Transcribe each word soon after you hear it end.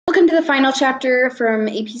into the final chapter from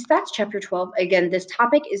AP Stats, Chapter 12. Again, this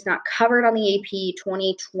topic is not covered on the AP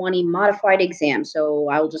 2020 modified exam, so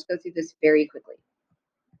I will just go through this very quickly.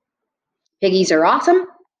 Piggies are awesome.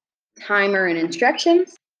 Timer and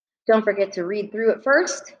instructions. Don't forget to read through it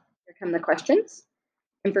first. Here come the questions.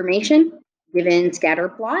 Information, given scatter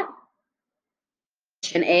plot.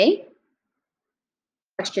 Question A,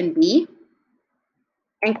 question B,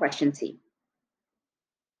 and question C.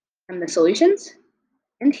 And the solutions,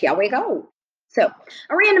 and here we go. So,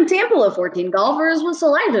 a random sample of 14 golfers was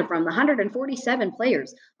selected from the 147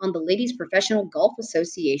 players on the Ladies Professional Golf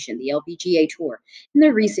Association, the LPGA Tour, in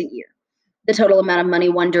the recent year. The total amount of money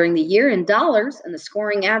won during the year in dollars and the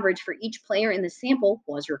scoring average for each player in the sample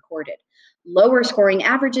was recorded. Lower scoring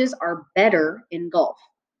averages are better in golf.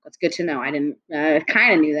 That's good to know. I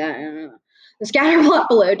kind of knew that. The scatter plot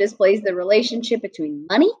below displays the relationship between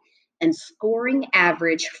money and scoring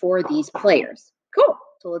average for these players. Cool.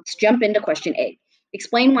 So let's jump into question A.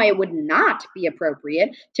 Explain why it would not be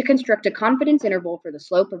appropriate to construct a confidence interval for the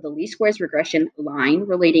slope of the least squares regression line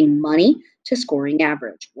relating money to scoring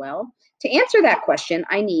average. Well, to answer that question,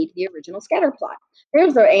 I need the original scatter plot.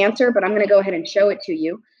 There's the answer, but I'm going to go ahead and show it to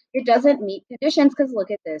you. It doesn't meet conditions because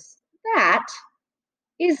look at this. That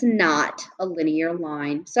is not a linear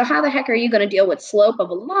line. So how the heck are you going to deal with slope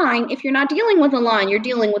of a line if you're not dealing with a line, you're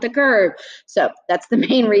dealing with a curve? So that's the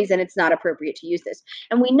main reason it's not appropriate to use this.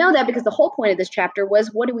 And we know that because the whole point of this chapter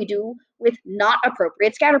was what do we do with not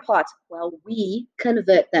appropriate scatter plots? Well, we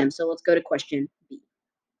convert them. So let's go to question B.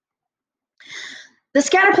 The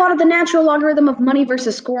scatter plot of the natural logarithm of money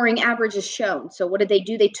versus scoring average is shown. So what did they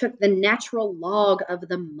do? They took the natural log of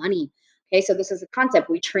the money. Okay, so this is a concept.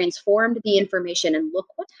 We transformed the information and look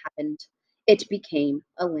what happened. It became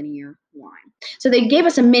a linear line. So they gave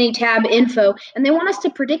us a mini tab info and they want us to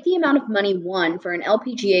predict the amount of money won for an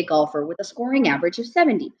LPGA golfer with a scoring average of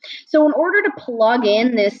 70. So in order to plug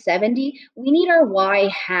in this 70, we need our Y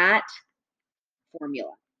hat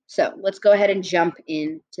formula. So let's go ahead and jump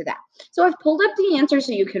into that. So I've pulled up the answer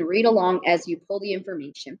so you can read along as you pull the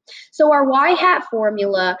information. So our Y hat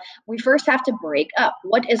formula, we first have to break up.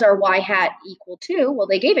 What is our Y hat equal to? Well,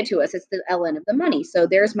 they gave it to us. It's the ln of the money. So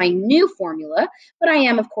there's my new formula, but I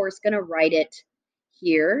am, of course, going to write it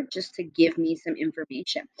here just to give me some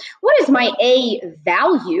information. What is my A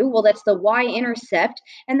value? Well, that's the Y-intercept,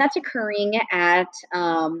 and that's occurring at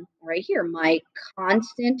right here, my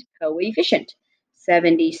constant coefficient.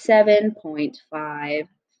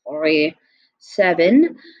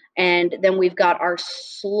 77.547, and then we've got our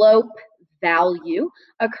slope value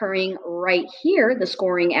occurring right here, the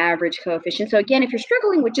scoring average coefficient. So again, if you're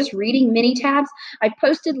struggling with just reading mini tabs, I've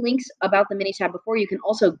posted links about the mini tab before. You can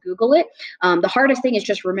also Google it. The hardest thing is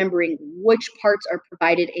just remembering which parts are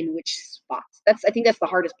provided in which spots. I think that's the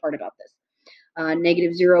hardest part about this.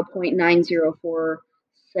 Negative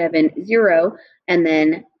 0.90470, and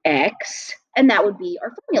then X, and that would be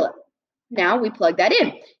our formula. Now we plug that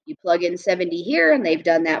in. You plug in 70 here, and they've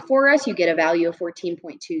done that for us. You get a value of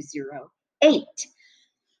 14.208.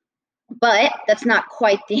 But that's not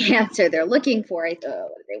quite the answer they're looking for. What do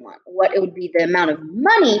they want? What it would be the amount of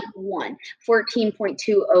money won.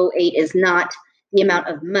 14.208 is not the amount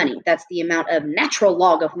of money. That's the amount of natural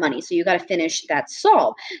log of money. So you got to finish that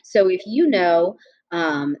solve. So if you know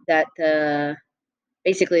that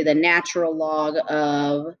basically the natural log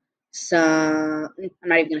of some, I'm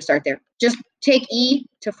not even going to start there. Just take E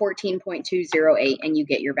to 14.208 and you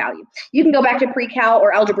get your value. You can go back to pre-cal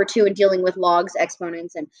or algebra 2 and dealing with logs,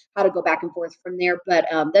 exponents, and how to go back and forth from there. But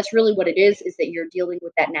that's really what it is that you're dealing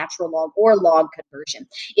with that natural log or log conversion.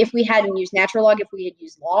 If we hadn't used natural log, if we had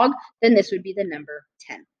used log, then this would be the number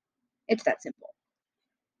 10. It's that simple.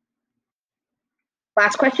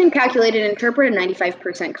 Last question, calculate and interpret a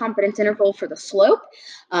 95% confidence interval for the slope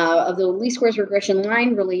of the least squares regression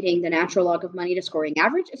line relating the natural log of money to scoring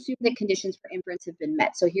average. Assume that conditions for inference have been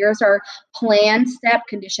met. So here's our plan step.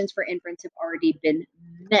 Conditions for inference have already been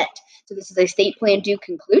met. So this is a state plan do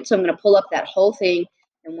conclude. So I'm going to pull up that whole thing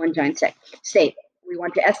in one giant state. We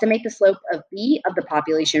want to estimate the slope of B of the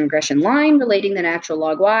population regression line relating the natural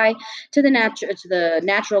log Y to the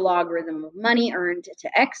natural logarithm of money earned to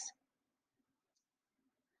X.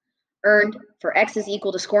 Earned for X is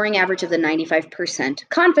equal to scoring average of the 95%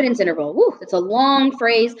 confidence interval. Woo, it's a long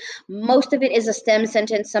phrase. Most of it is a stem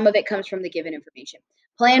sentence. Some of it comes from the given information.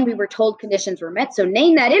 Plan, we were told conditions were met. So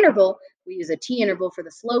name that interval. We use a T interval for the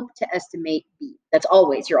slope to estimate B. That's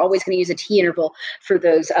always. You're always going to use a T interval for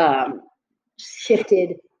those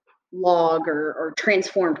shifted log or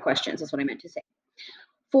transformed questions. That's what I meant to say.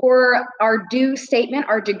 For our do statement,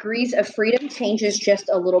 our degrees of freedom changes just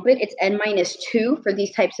a little bit. It's n-2 for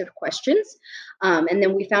these types of questions. And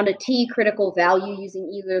then we found a t critical value using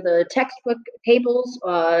either the textbook tables,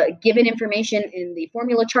 given information in the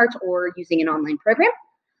formula charts, or using an online program.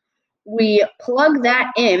 We plug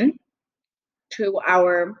that in to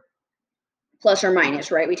our plus or minus,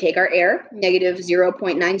 right? We take our error, negative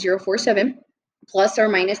 0.9047, plus or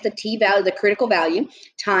minus the t value, the critical value,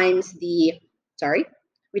 times the,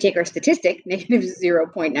 we take our statistic, negative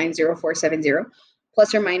 0.90470,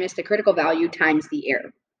 plus or minus the critical value times the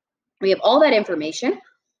error. We have all that information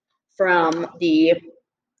from the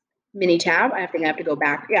Minitab. I think I have to go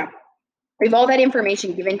back. Yeah. We have all that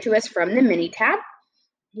information given to us from the Minitab.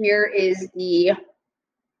 Here is the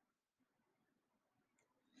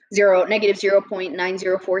negative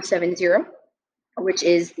 0.90470, which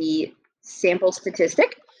is the sample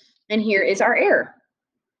statistic. And here is our error.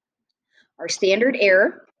 Our standard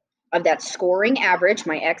error of that scoring average,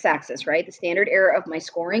 my x-axis, right? The standard error of my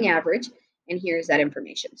scoring average, and here's that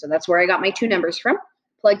information. So that's where I got my two numbers from.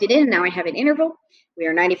 Plugged it in, now I have an interval. We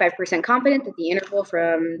are 95% confident that the interval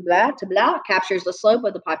from blah to blah captures the slope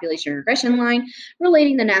of the population regression line,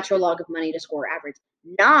 relating the natural log of money to score average,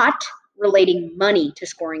 not relating money to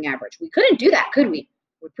scoring average. We couldn't do that, could we?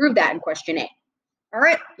 We proved that in question A. All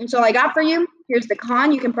right, and so I got for you. Here's the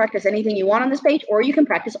con. You can practice anything you want on this page, or you can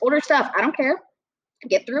practice older stuff. I don't care.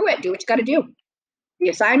 Get through it. Do what you got to do. The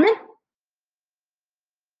assignment.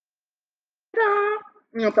 Ta-da!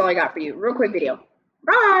 And that's all I got for you. Real quick video.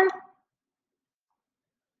 Bye.